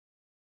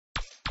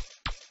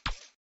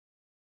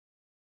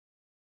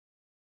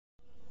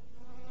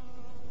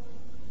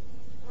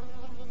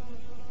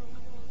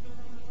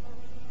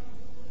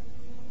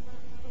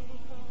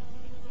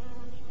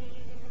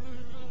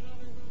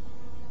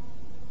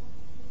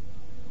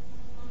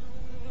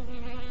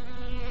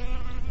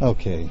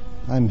Okay,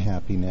 I'm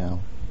happy now.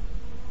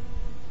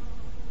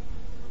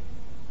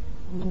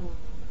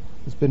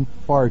 It's been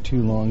far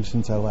too long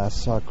since I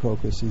last saw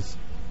crocuses.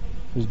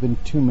 There's been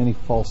too many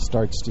false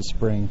starts to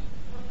spring.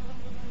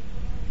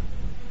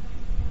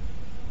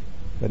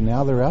 But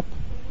now they're up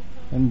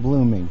and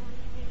blooming,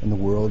 and the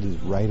world is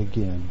right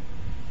again.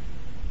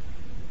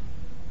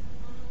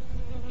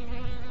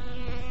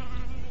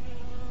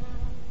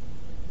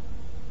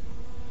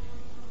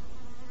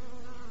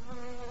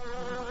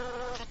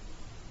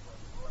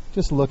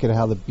 Just look at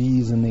how the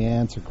bees and the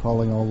ants are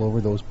crawling all over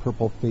those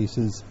purple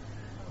faces,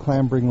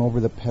 clambering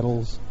over the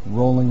petals,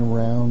 rolling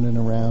around and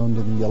around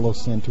in the yellow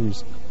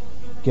centers,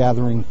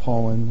 gathering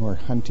pollen or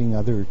hunting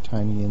other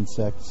tiny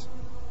insects.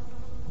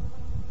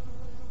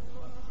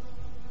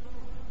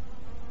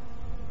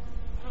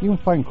 You can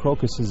find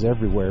crocuses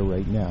everywhere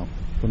right now,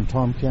 from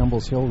Tom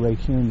Campbell's Hill right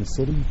here in the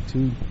city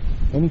to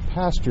any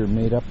pasture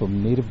made up of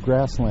native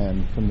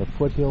grassland from the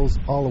foothills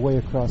all the way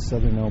across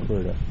southern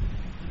Alberta.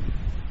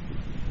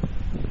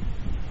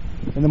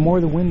 And the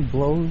more the wind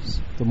blows,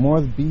 the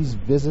more the bees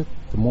visit,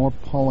 the more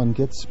pollen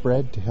gets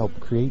spread to help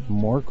create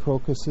more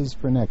crocuses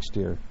for next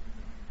year.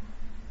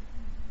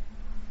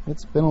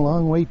 It's been a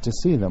long wait to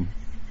see them.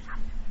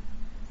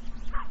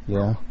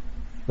 Yeah,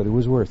 but it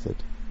was worth it.